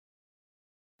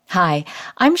Hi,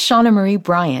 I'm Shauna Marie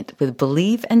Bryant with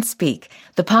Believe and Speak,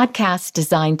 the podcast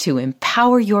designed to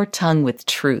empower your tongue with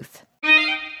truth.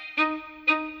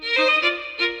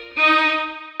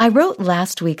 I wrote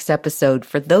last week's episode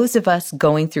for those of us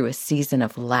going through a season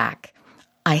of lack.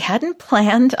 I hadn't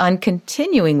planned on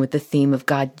continuing with the theme of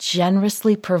God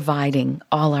generously providing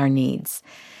all our needs.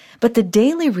 But the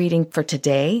daily reading for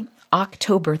today,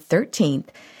 October 13th,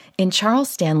 in Charles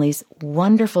Stanley's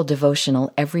wonderful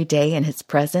devotional Every Day in His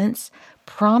Presence,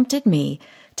 prompted me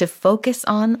to focus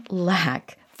on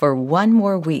lack for one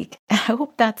more week. I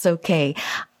hope that's okay.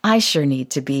 I sure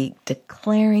need to be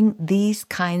declaring these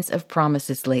kinds of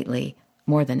promises lately,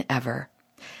 more than ever.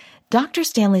 Dr.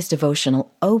 Stanley's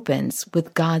devotional opens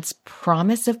with God's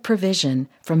promise of provision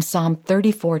from Psalm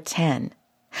 34:10.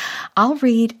 I'll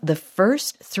read the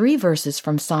first 3 verses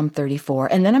from Psalm 34,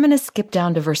 and then I'm going to skip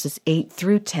down to verses 8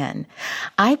 through 10.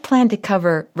 I plan to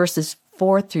cover verses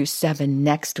 4 through 7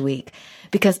 next week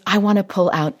because I want to pull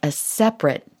out a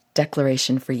separate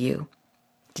declaration for you.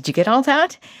 Did you get all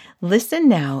that? Listen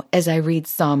now as I read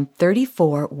Psalm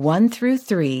 34, 1 through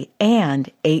 3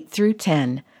 and 8 through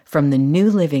 10 from the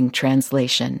New Living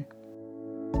Translation.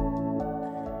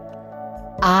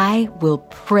 I will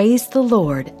praise the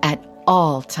Lord at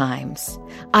all times.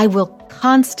 I will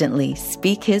constantly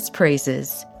speak His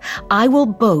praises. I will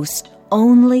boast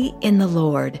only in the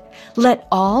Lord. Let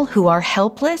all who are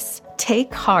helpless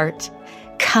take heart.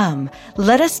 Come,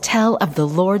 let us tell of the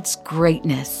Lord's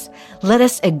greatness. Let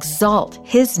us exalt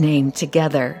His name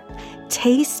together.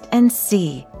 Taste and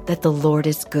see that the Lord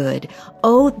is good.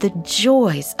 Oh, the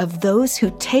joys of those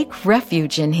who take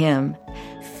refuge in Him.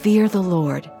 Fear the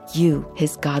Lord, you,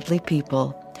 His godly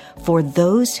people. For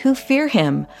those who fear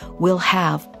Him will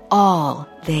have all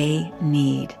they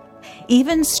need.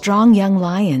 Even strong young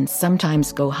lions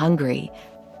sometimes go hungry,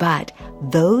 but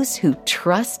those who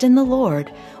trust in the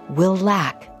Lord will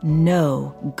lack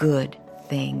no good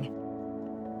thing.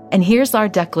 And here's our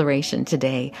declaration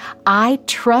today. I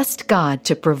trust God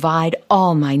to provide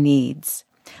all my needs.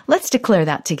 Let's declare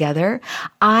that together.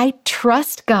 I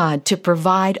trust God to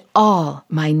provide all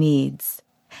my needs.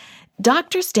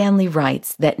 Dr. Stanley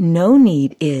writes that no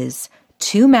need is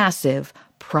too massive,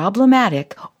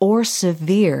 problematic, or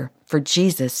severe for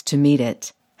Jesus to meet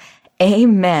it.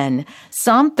 Amen.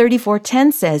 Psalm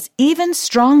 34:10 says, even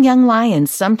strong young lions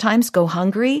sometimes go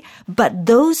hungry, but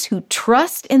those who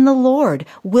trust in the Lord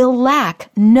will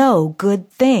lack no good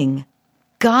thing.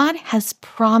 God has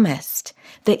promised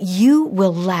that you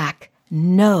will lack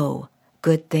no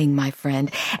good thing, my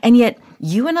friend. And yet,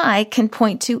 you and I can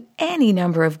point to any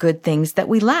number of good things that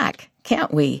we lack,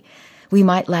 can't we? We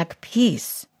might lack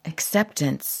peace,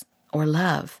 acceptance, or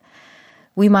love.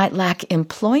 We might lack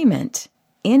employment,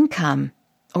 income,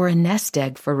 or a nest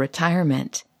egg for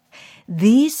retirement.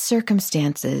 These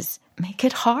circumstances make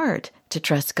it hard to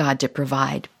trust God to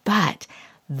provide, but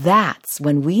that's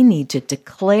when we need to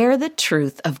declare the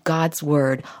truth of God's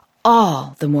word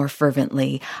all the more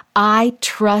fervently. I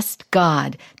trust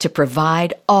God to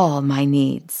provide all my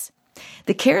needs.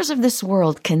 The cares of this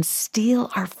world can steal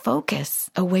our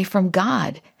focus away from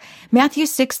God. Matthew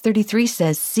 6:33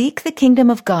 says, seek the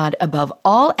kingdom of God above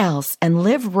all else and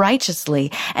live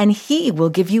righteously, and He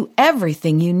will give you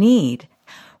everything you need.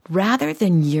 Rather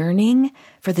than yearning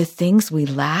for the things we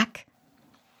lack,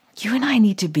 you and I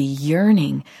need to be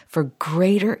yearning for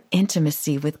greater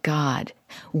intimacy with God.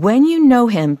 When you know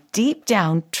Him deep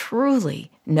down,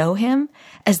 truly know Him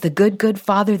as the good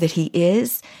Father that He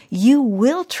is, you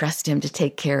will trust Him to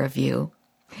take care of you.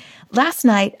 Last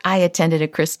night, I attended a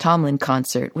Chris Tomlin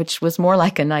concert, which was more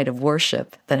like a night of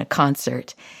worship than a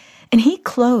concert. And he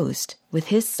closed with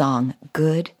his song,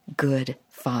 Good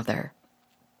Father.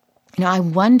 I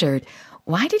wondered,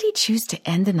 why did he choose to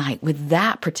end the night with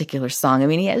that particular song? I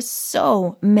mean, he has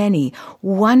so many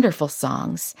wonderful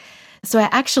songs. So I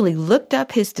actually looked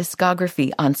up his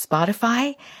discography on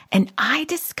Spotify, and I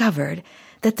discovered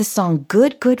that the song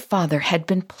Good Father had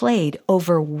been played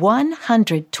over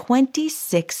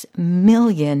 126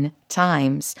 million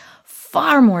times,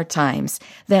 far more times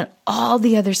than all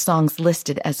the other songs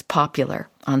listed as popular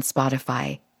on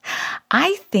Spotify.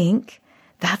 I think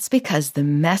that's because the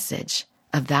message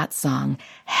of that song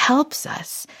helps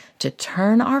us to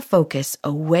turn our focus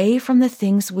away from the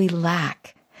things we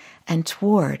lack and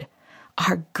toward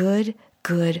our good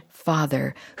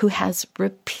Father who has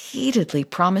repeatedly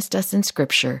promised us in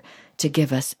Scripture to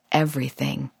give us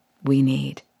everything we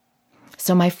need.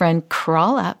 So, my friend,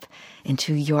 crawl up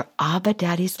into your Abba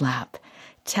Daddy's lap.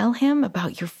 Tell him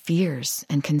about your fears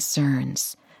and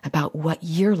concerns, about what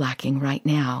you're lacking right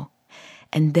now,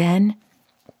 and then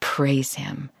praise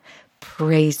him.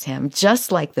 Praise him,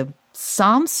 just like the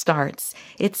Psalm starts.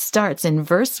 It starts in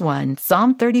verse 1,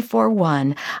 Psalm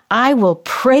 34:1. I will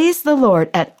praise the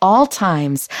Lord at all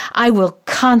times. I will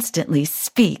constantly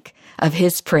speak of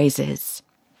his praises.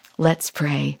 Let's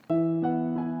pray.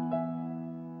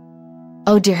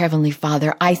 Oh, dear Heavenly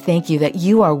Father, I thank you that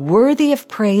you are worthy of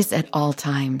praise at all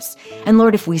times. And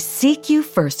Lord, if we seek you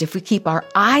first, if we keep our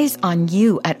eyes on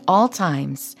you at all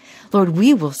times, Lord,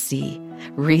 we will see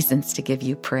reasons to give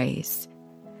you praise.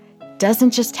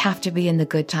 Doesn't just have to be in the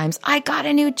good times. I got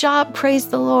a new job, praise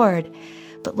the Lord.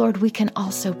 But Lord, we can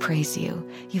also praise you.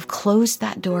 You've closed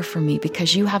that door for me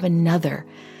because you have another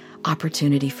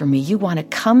opportunity for me. You want to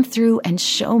come through and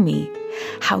show me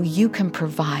how you can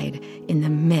provide in the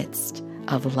midst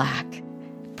of lack.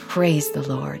 Praise the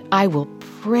Lord. I will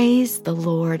praise the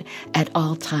Lord at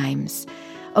all times.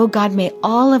 Oh God, may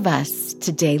all of us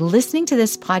today listening to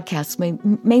this podcast,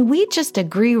 may we just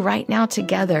agree right now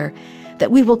together that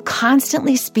we will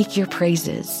constantly speak your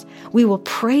praises. We will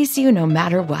praise you no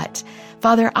matter what.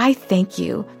 Father, I thank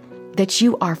you that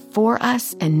you are for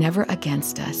us and never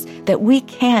against us, that we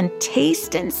can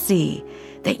taste and see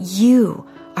that you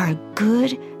are a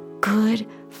good, good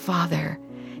Father,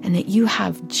 and that you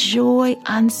have joy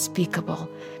unspeakable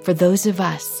for those of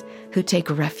us who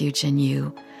take refuge in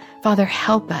you. Father,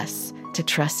 help us to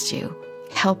trust you.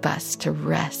 Help us to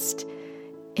rest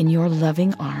in your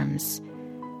loving arms.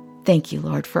 Thank you,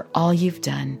 Lord, for all you've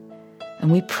done.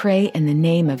 And we pray in the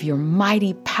name of your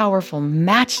mighty, powerful,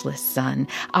 matchless Son,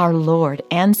 our Lord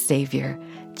and Savior,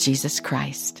 Jesus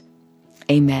Christ.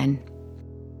 Amen.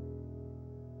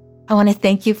 I want to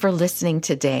thank you for listening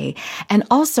today. And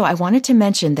also, I wanted to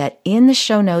mention that in the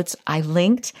show notes, I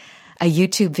linked a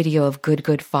YouTube video of Good,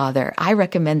 Good Father. I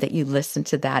recommend that you listen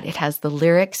to that. It has the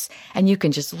lyrics, and you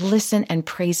can just listen and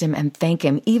praise him and thank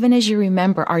him, even as you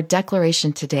remember our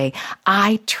declaration today,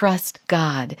 I trust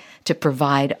God to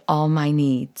provide all my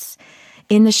needs.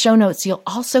 In the show notes, you'll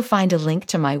also find a link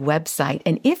to my website.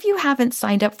 And if you haven't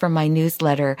signed up for my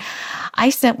newsletter, I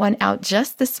sent one out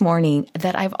just this morning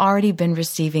that I've already been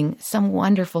receiving some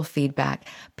wonderful feedback.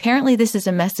 Apparently, this is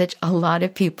a message a lot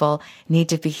of people need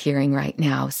to be hearing right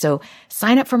now. So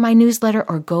sign up for my newsletter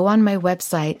or go on my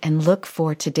website and look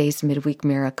for today's Midweek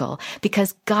Miracle,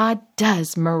 because God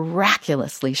does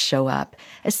miraculously show up,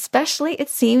 especially, it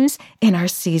seems, in our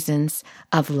seasons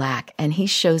of lack. And he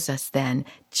shows us then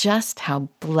just how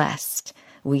blessed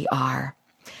we are.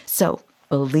 So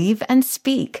believe and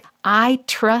speak. I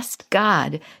trust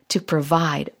God to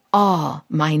provide all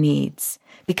my needs,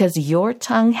 because your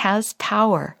tongue has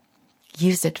power.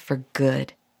 Use it for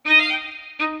good.